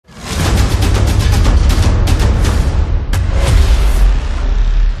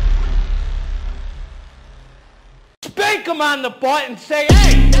him on the butt and say,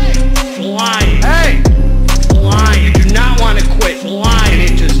 hey, flying, hey, flying. You do not want to quit, flying.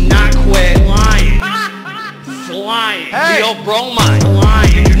 It does not quit, flying, flying. Hey, Theobromine,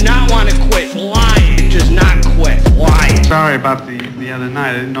 flying. You do not want to quit, flying. It does not quit, flying. Sorry about the other night.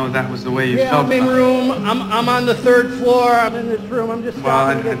 I didn't know that was the way you felt. I'm in room. I'm on the 3rd floor. I'm in this room. I'm just. Well,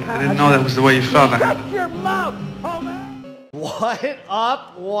 I didn't know that was the way you felt. Shut your mouth, homie. What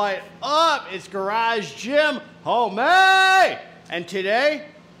up? What up? It's Garage Gym, homie. And today,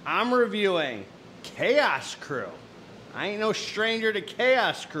 I'm reviewing Chaos Crew. I ain't no stranger to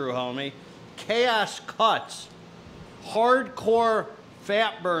Chaos Crew, homie. Chaos Cutz. Hardcore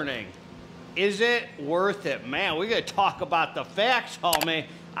fat burning. Is it worth it? Man, we gotta talk about the facts, homie.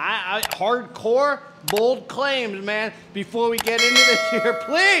 Hardcore, bold claims, man. Before we get into this here,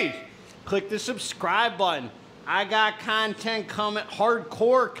 please click the subscribe button. I got content coming,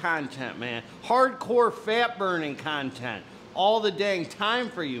 hardcore content, man. Hardcore fat burning content. All the dang time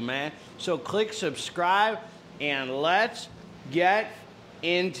for you, man. So click subscribe and let's get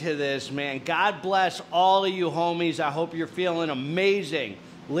into this, man. God bless all of you homies. I hope you're feeling amazing.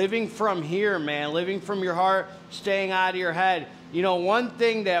 Living from here, man. Living from your heart, staying out of your head. You know, one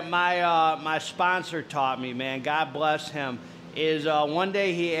thing that my sponsor taught me, man, God bless him, is one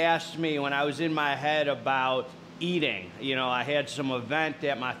day he asked me when I was in my head about eating. You know, I had some event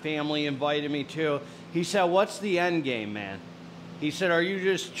that my family invited me to. He said, what's the end game, man? He said, are you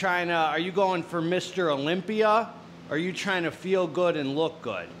just trying to, are you going for Mr. Olympia? Or are you trying to feel good and look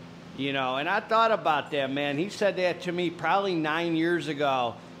good? You know, and I thought about that, man. He said that to me probably 9 years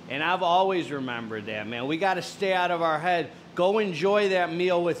ago, and I've always remembered that, man. We got to stay out of our head. Go enjoy that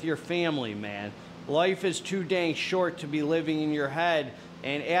meal with your family, man. Life is too dang short to be living in your head,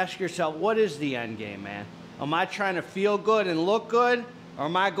 and ask yourself, what is the end game, man? Am I trying to feel good and look good, or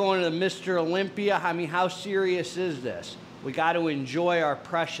am I going to Mr. Olympia? I mean, how serious is this? We got to enjoy our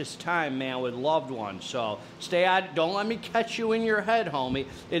precious time, man, with loved ones. So stay out. Don't let me catch you in your head, homie.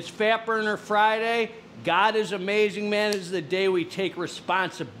 It's Fat Burner Friday. God is amazing, man. This is the day we take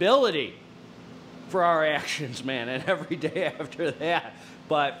responsibility for our actions, man, and every day after that.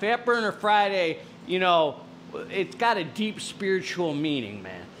 But Fat Burner Friday, you know, it's got a deep spiritual meaning,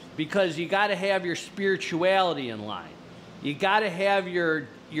 man, because you got to have your spirituality in line. You got to have your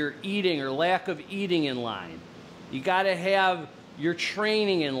eating or lack of eating in line. You got to have your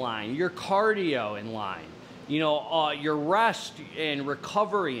training in line, your cardio in line, you know, your rest and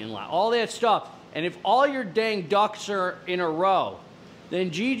recovery in line, all that stuff. And if all your dang ducks are in a row,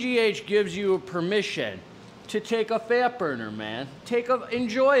 then GGH gives you a permission to take a fat burner, man.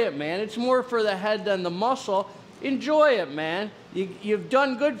 Enjoy it, man. It's more for the head than the muscle. Enjoy it, man. You've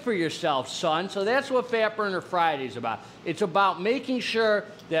done good for yourself, son. So that's what Fat Burner Friday is about. It's about making sure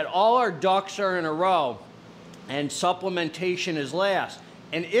that all our ducks are in a row and supplementation is last.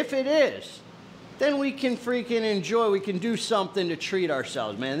 And if it is, then we can freaking enjoy. We can do something to treat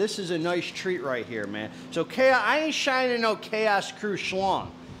ourselves, man. This is a nice treat right here, man. So I ain't shining no Chaos Crew schlong.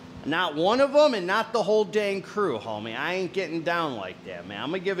 Not one of them and not the whole dang crew, homie. I ain't getting down like that, man. I'm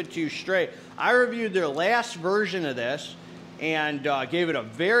going to give it to you straight. I reviewed their last version of this and gave it a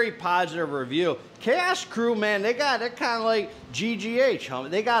very positive review. Chaos Crew, man, they're kind of like GGH, homie.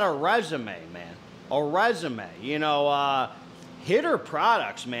 They got a resume, man. A resume, you know, hitter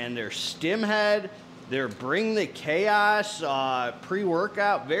products, man. They're Stimhead, they're Bring the Chaos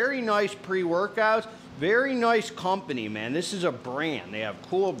pre-workout, very nice pre-workouts, very nice company, man. This is a brand. They have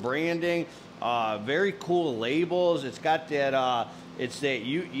cool branding, very cool labels. It's got that, it's that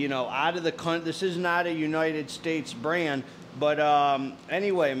you know, out of the country. This is not a United States brand. But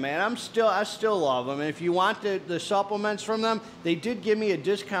anyway, man, I still love them. And if you want the supplements from them, they did give me a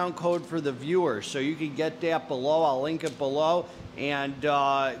discount code for the viewers, so you can get that below. I'll link it below. And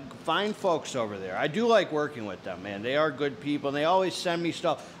find folks over there. I do like working with them, man. They are good people, and they always send me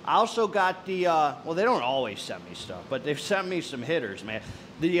stuff. I also got the, well, they don't always send me stuff, but they've sent me some hitters, man.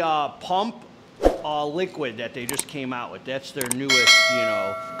 The pump liquid that they just came out with. That's their newest, you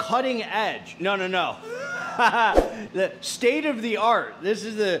know, cutting edge. No. The state of the art. This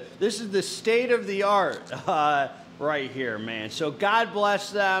is the state of the art right here, man. So God bless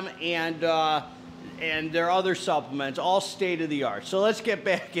them and their other supplements, all state of the art. So let's get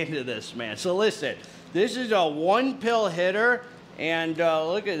back into this, man. So listen, this is a 1 pill hitter, and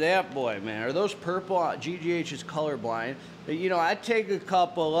look at that boy, man. Are those purple? GGH is colorblind. You know, I take a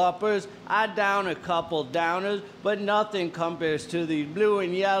couple uppers, I down a couple downers, but nothing compares to these blue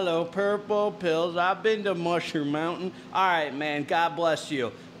and yellow purple pills. I've been to Mushroom Mountain. All right, man, God bless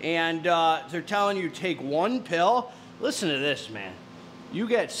you. And they're telling you take 1 pill. Listen to this, man. You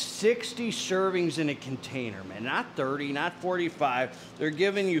get 60 servings in a container, man. Not 30, not 45. They're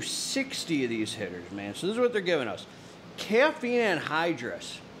giving you 60 of these hitters, man. So this is what they're giving us. Caffeine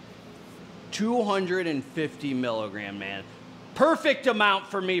anhydrous, 250 milligram, man. Perfect amount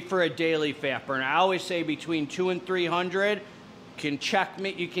for me for a daily fat burner. I always say between 200 and 300. Can check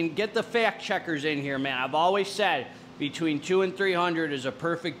me. You can get the fact checkers in here, man. I've always said between 200 and 300 is a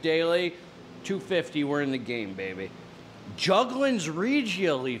perfect daily. 250, we're in the game, baby. Jugglin's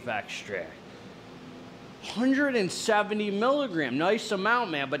Regia leaf extract, 170 milligram. Nice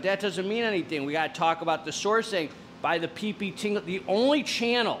amount, man, but that doesn't mean anything. We got to talk about the sourcing by the PP Tingle, the only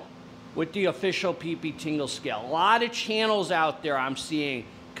channel with the official PP Tingle scale. A lot of channels out there I'm seeing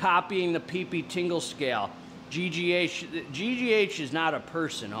copying the PP Tingle scale. GGH is not a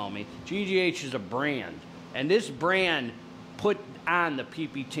person, homie. GGH is a brand. And this brand put on the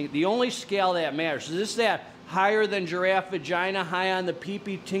PP Tingle, the only scale that matters. Is this that higher than giraffe vagina, high on the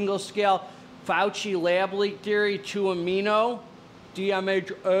PP Tingle scale, Fauci lab leak theory, 2 amino,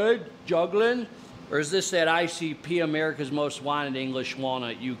 DMH, Juglin? Or is this that ICP, America's Most Wanted English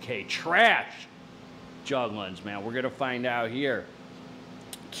Walnut UK? Trash Juglins, man. We're going to find out here.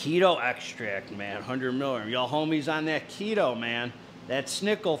 Keto extract, man, 100 milligram. Y'all homies on that keto, man. That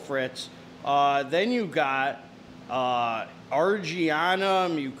Snickle Fritz. Then you got Argiana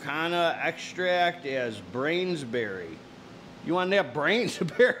mucana extract as Brainsberry. You want that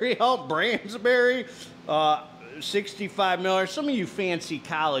Brainsberry? Oh, Brainsberry. 65 milliliters. Some of you fancy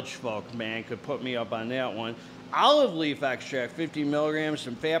college folk, man, could put me up on that one. Olive leaf extract, 50 milligrams,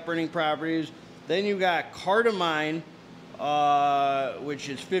 some fat burning properties. Then you got cardamine, which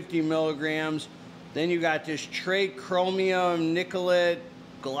is 50 milligrams. Then you got this trait chromium, nicolate,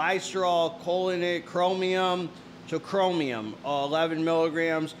 glycerol, cholinate, chromium. So chromium, 11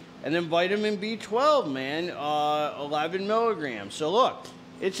 milligrams. And then vitamin B12, man, 11 milligrams. So look,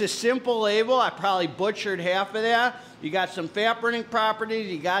 it's a simple label. I probably butchered half of that. You got some fat burning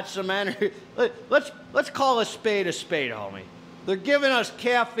properties. You got some energy. Let's call a spade, homie. They're giving us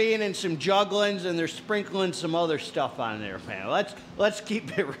caffeine and some Juglins, and they're sprinkling some other stuff on there, man. Let's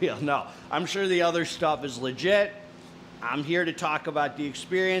keep it real. No, I'm sure the other stuff is legit. I'm here to talk about the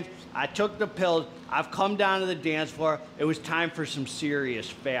experience. I took the pills. I've come down to the dance floor. It was time for some serious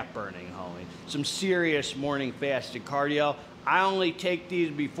fat burning, homie. Some serious morning fasted cardio. I only take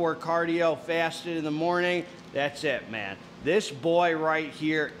these before cardio, fasted in the morning. That's it, man. This boy right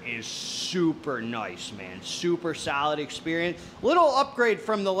here is super nice, man. Super solid experience. Little upgrade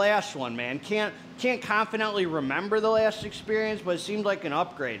from the last one, man. Can't confidently remember the last experience, but it seemed like an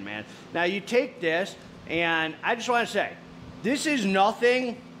upgrade, man. Now you take this, and I just want to say, this is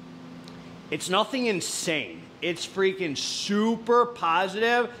nothing, it's nothing insane. It's freaking super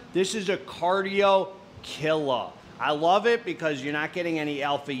positive. This is a cardio killer. I love it because you're not getting any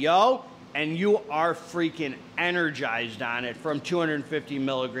alpha yo, and you are freaking energized on it from 250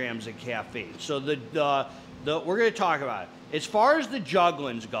 milligrams of caffeine. So we're going to talk about it. As far as the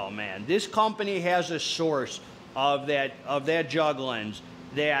Juglins go, man, this company has a source of that Juglins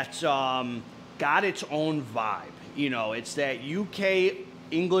that's got its own vibe. You know, it's that UK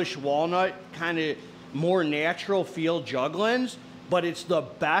English walnut kind of more natural feel Juglins, but it's the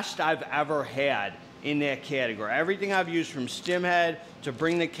best I've ever had in that category. Everything I've used from Stimhead to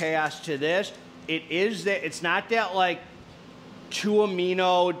bring the chaos to this, it's not that like 2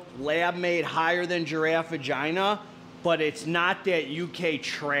 amino lab made higher than giraffe vagina, but it's not that UK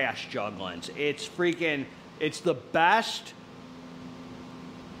trash Juglins. It's the best.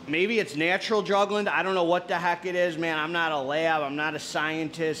 Maybe it's natural Juglin. I don't know what the heck it is, man. I'm not a lab. I'm not a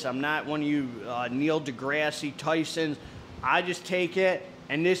scientist. I'm not one of you Neil deGrasse Tysons. I just take it,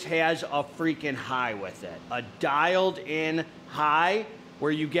 and this has a freaking high with it. A dialed in high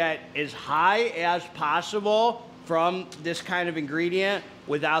where you get as high as possible from this kind of ingredient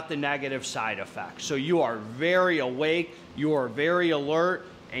without the negative side effects. So you are very awake, you are very alert,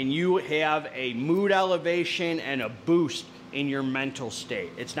 and you have a mood elevation and a boost in your mental state.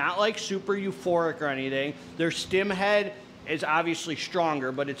 It's not like super euphoric or anything. Their Stimhead is obviously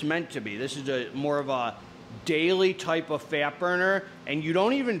stronger, but it's meant to be. This is more of a daily type of fat burner, and you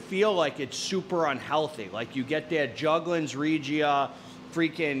don't even feel like it's super unhealthy. Like you get that Juglins Regia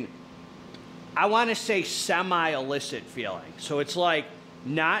freaking, I want to say semi-illicit feeling. So it's like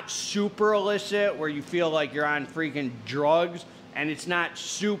not super illicit where you feel like you're on freaking drugs, and it's not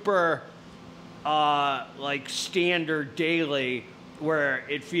super like standard daily where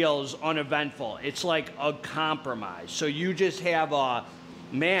it feels uneventful. It's like a compromise. So you just have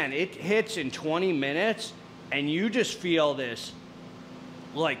man, it hits in 20 minutes and you just feel this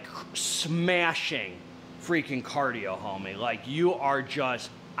like smashing freaking cardio, homie. Like, you are just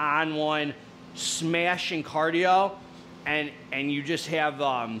on one, smashing cardio, and you just have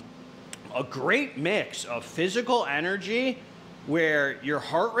a great mix of physical energy where your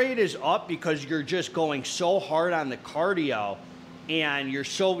heart rate is up because you're just going so hard on the cardio, and you're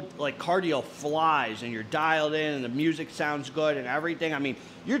so, like, cardio flies, and you're dialed in, and the music sounds good and everything. I mean,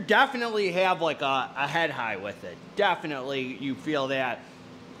 you definitely have, like, a head high with it. Definitely you feel that.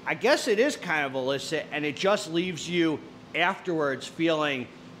 I guess it is kind of illicit, and it just leaves you afterwards feeling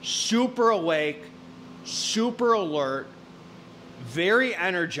super awake, super alert, very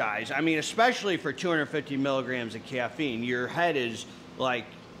energized. I mean, especially for 250 milligrams of caffeine, your head is like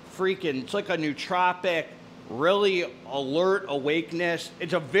freaking, it's like a nootropic, really alert awakeness.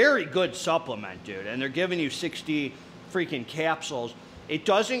 It's a very good supplement, dude. And they're giving you 60 freaking capsules. It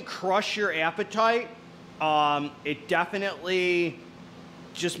doesn't crush your appetite. It definitely,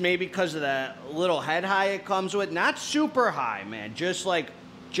 just maybe because of the little head high it comes with, not super high, man.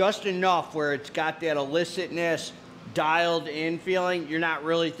 Just enough where it's got that illicitness, dialed in feeling. You're not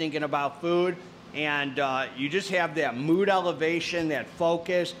really thinking about food, and you just have that mood elevation, that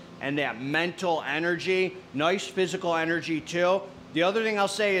focus, and that mental energy. Nice physical energy too. The other thing I'll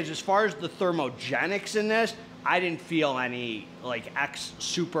say is, as far as the thermogenics in this, I didn't feel any like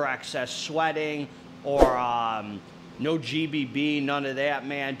super excess sweating or no GBB, none of that,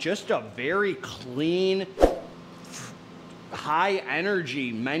 man. Just a very clean, high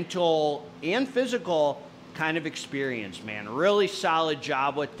energy, mental and physical kind of experience, man. Really solid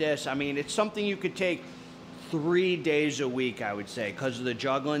job with this. I mean, it's something you could take 3 days a week, I would say, because of the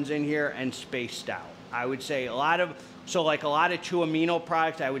jugglins in here and spaced out. I would say like a lot of 2 amino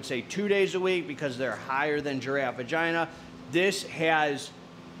products, I would say 2 days a week because they're higher than giraffe vagina. This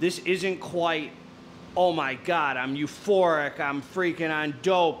isn't quite, oh my God, I'm euphoric, I'm freaking on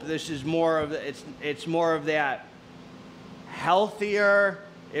dope. This is more of, it's more of that healthier,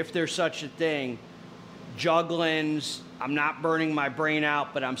 if there's such a thing, jugglins. I'm not burning my brain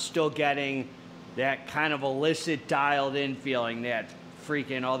out, but I'm still getting that kind of illicit dialed in feeling that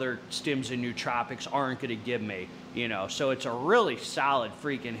freaking other stims and nootropics aren't gonna give me, you know. So it's a really solid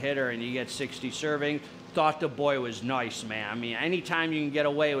freaking hitter, and you get 60 servings. Thought the boy was nice, man. I mean, anytime you can get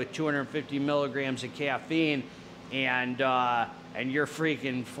away with 250 milligrams of caffeine and you're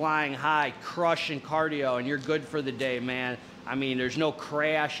freaking flying high, crushing cardio, and you're good for the day, man. I mean, there's no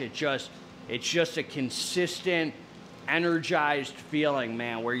crash. It's just a consistent, energized feeling,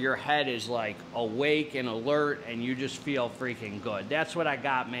 man, where your head is like awake and alert, and you just feel freaking good. That's what I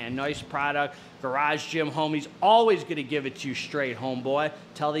got, man. Nice product. Garage Gym Homies, always gonna give it to you straight, homeboy,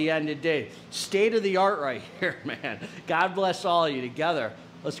 till the end of the day. State of the art right here, man. God bless all of you together.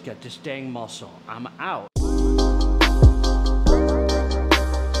 Let's get this dang muscle. I'm out.